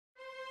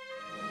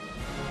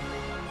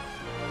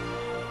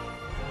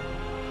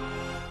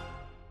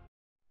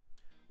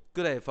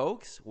Good day,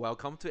 folks.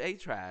 Welcome to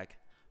ATrack.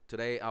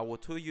 Today, I will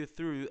tour you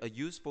through a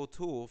useful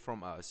tool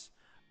from us.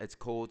 It's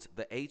called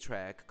the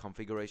ATrack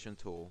Configuration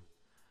Tool.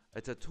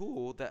 It's a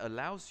tool that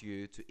allows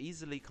you to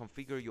easily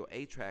configure your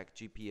ATrack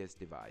GPS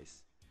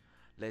device.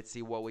 Let's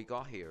see what we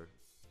got here.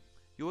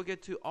 You will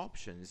get two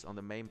options on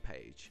the main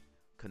page: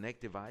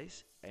 Connect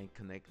Device and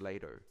Connect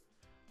Later.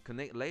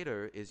 Connect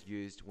Later is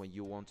used when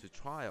you want to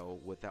trial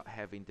without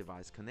having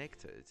device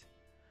connected.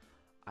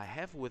 I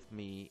have with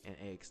me an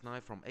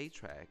AX9 from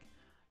ATrack.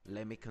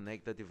 Let me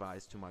connect the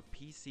device to my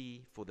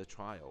PC for the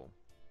trial.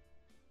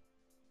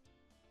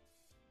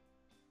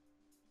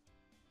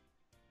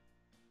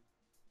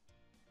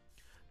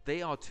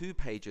 There are two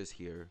pages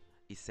here,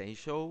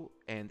 Essential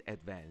and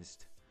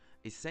Advanced.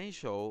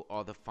 Essential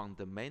are the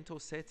fundamental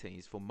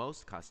settings for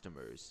most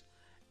customers,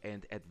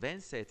 and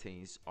advanced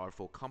settings are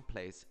for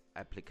complex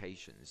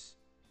applications.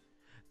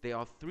 There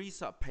are three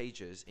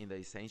sub-pages in the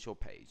Essential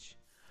page.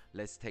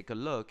 Let's take a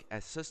look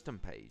at System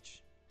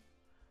page.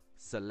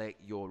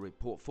 Select your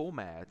report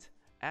format,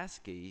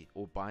 ASCII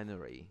or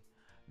binary,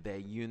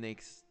 then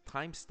Unix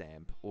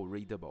timestamp or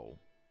readable.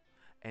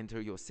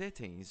 Enter your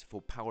settings for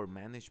power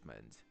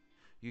management.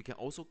 You can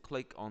also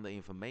click on the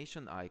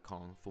information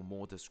icon for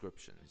more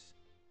descriptions.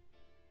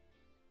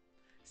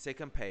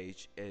 Second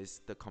page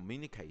is the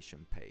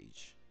communication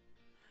page.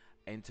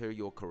 Enter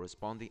your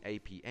corresponding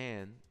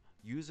APN,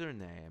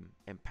 username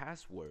and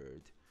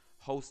password,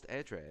 host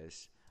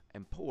address,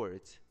 and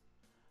port.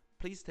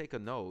 Please take a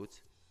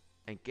note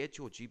and get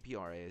your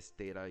GPRS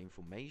data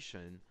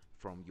information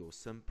from your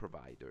SIM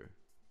provider.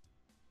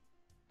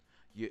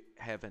 You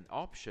have an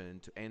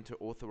option to enter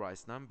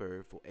authorized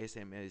number for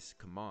SMS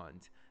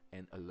command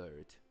and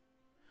alert.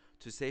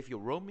 To save your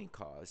roaming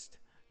cost,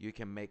 you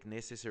can make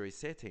necessary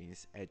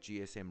settings at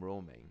GSM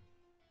roaming.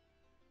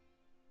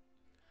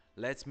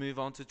 Let's move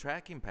on to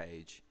tracking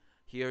page.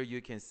 Here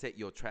you can set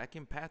your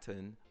tracking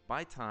pattern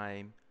by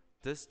time,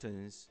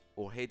 distance,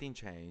 or heading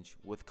change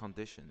with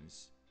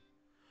conditions.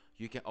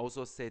 You can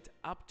also set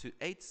up to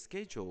 8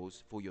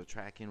 schedules for your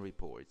tracking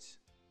reports.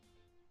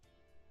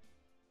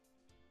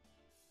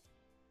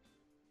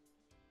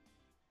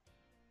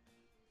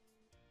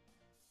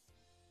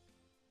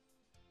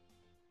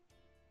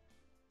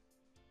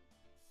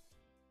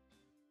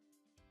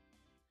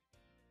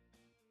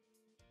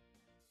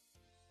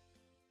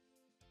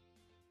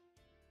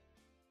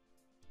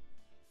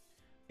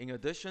 In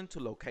addition to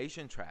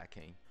location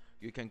tracking,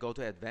 you can go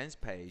to Advanced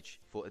page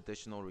for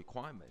additional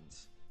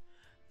requirements.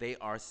 There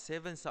are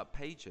 7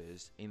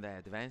 sub-pages in the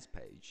Advanced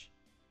page.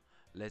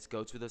 Let's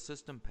go to the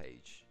System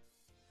page.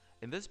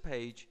 In this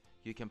page,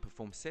 you can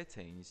perform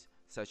settings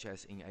such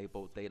as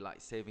enable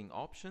daylight saving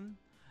option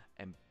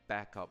and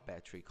backup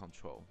battery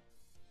control.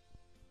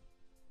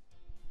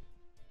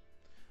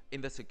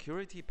 In the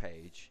Security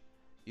page,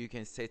 you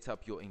can set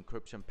up your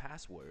encryption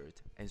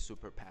password and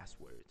super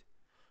password.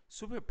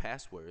 Super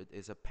password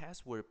is a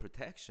password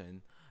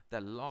protection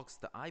that locks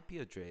the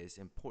IP address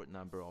and port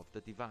number of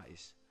the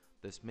device.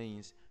 This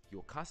means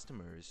your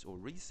customers or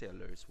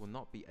resellers will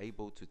not be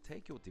able to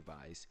take your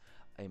device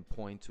and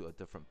point to a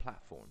different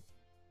platform.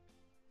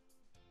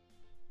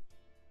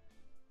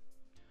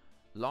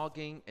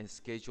 Logging and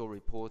schedule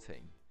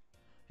reporting.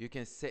 You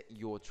can set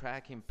your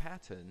tracking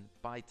pattern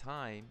by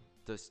time,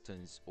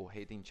 distance, or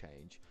heading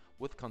change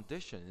with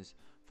conditions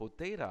for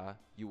data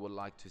you would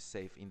like to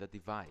save in the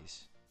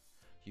device.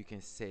 You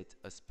can set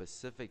a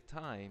specific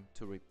time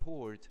to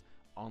report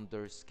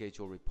under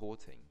schedule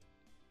reporting.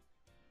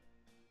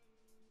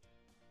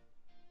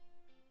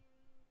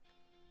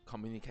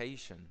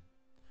 Communication.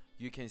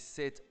 You can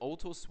set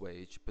auto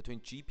switch between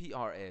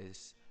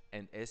GPRS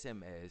and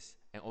SMS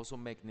and also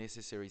make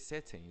necessary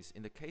settings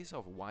in the case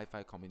of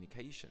Wi-Fi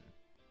communication.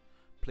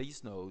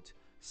 Please note,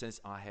 since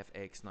I have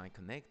X9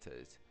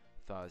 connected,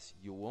 thus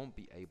you won't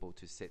be able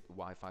to set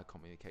Wi-Fi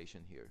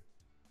communication here.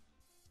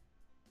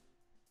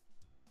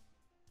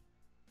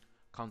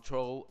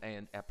 Control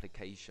and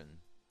application.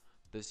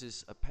 This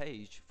is a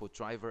page for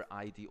driver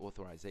ID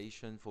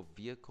authorization for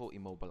vehicle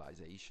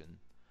immobilization.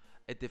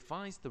 It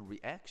defines the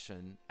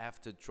reaction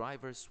after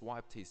driver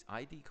swiped his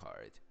ID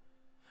card.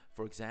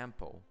 For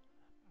example,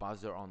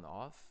 buzzer on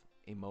off,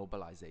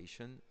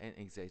 immobilization, and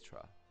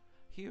etc.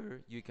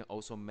 Here you can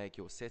also make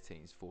your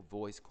settings for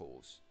voice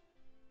calls.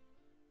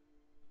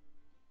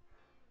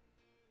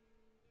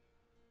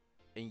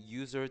 In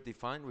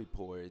user-defined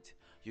report,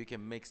 you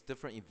can mix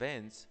different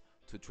events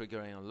to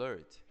trigger an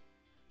alert.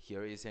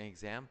 Here is an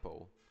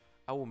example.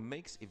 I will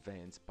mix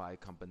events by a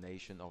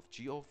combination of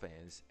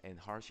geofence and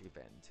harsh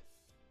event.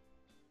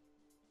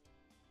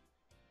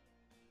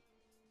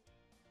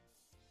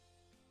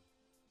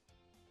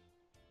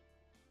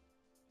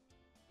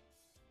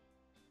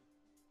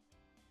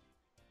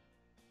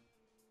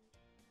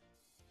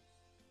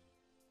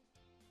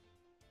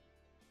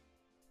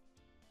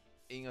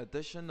 In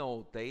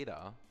additional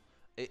data,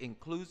 it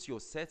includes your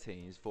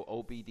settings for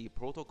OBD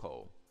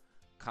protocol,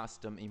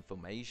 custom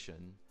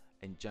information,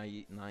 and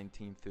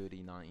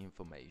J1939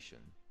 information.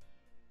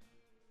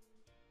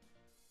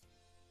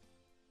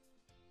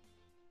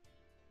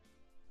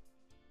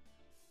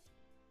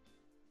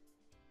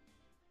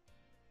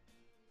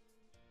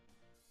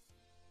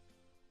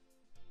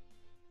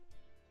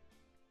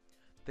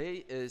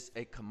 There is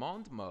a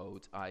command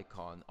mode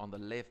icon on the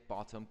left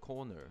bottom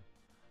corner.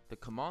 The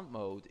command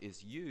mode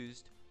is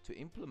used to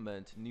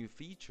implement new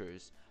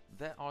features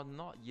that are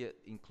not yet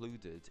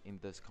included in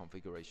this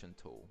configuration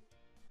tool.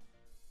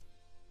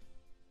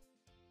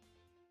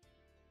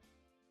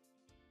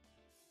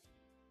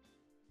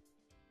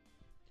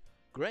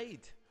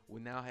 Great! We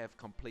now have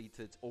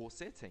completed all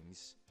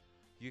settings.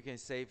 You can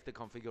save the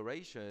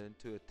configuration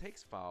to a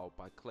text file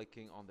by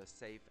clicking on the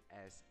Save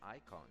As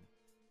icon.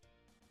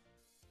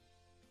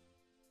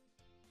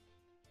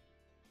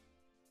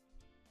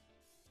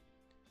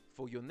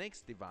 For your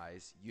next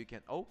device, you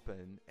can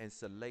open and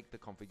select the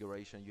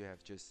configuration you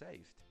have just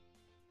saved.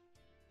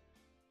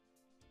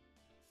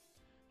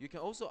 You can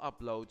also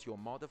upload your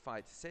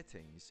modified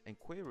settings and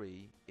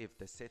query if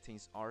the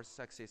settings are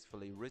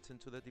successfully written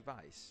to the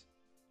device.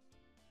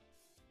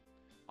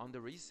 On the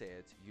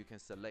reset, you can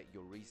select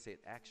your reset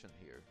action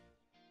here.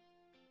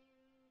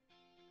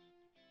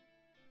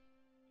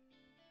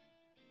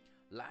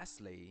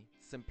 Lastly,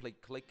 simply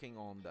clicking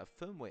on the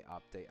firmware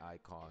update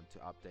icon to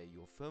update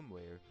your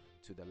firmware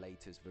to the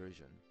latest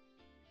version.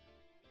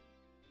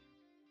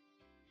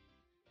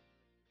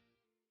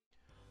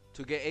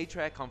 To get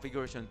ATrack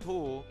Configuration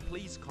Tool,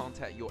 please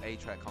contact your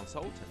ATrack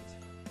consultant.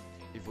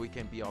 If we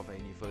can be of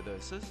any further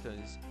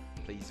assistance,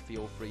 please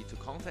feel free to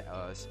contact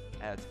us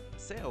at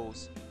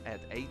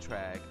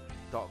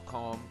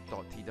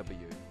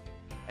sales@atrack.com.tw.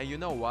 And you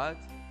know what?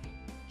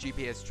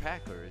 GPS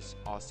trackers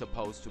are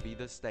supposed to be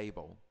this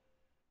stable.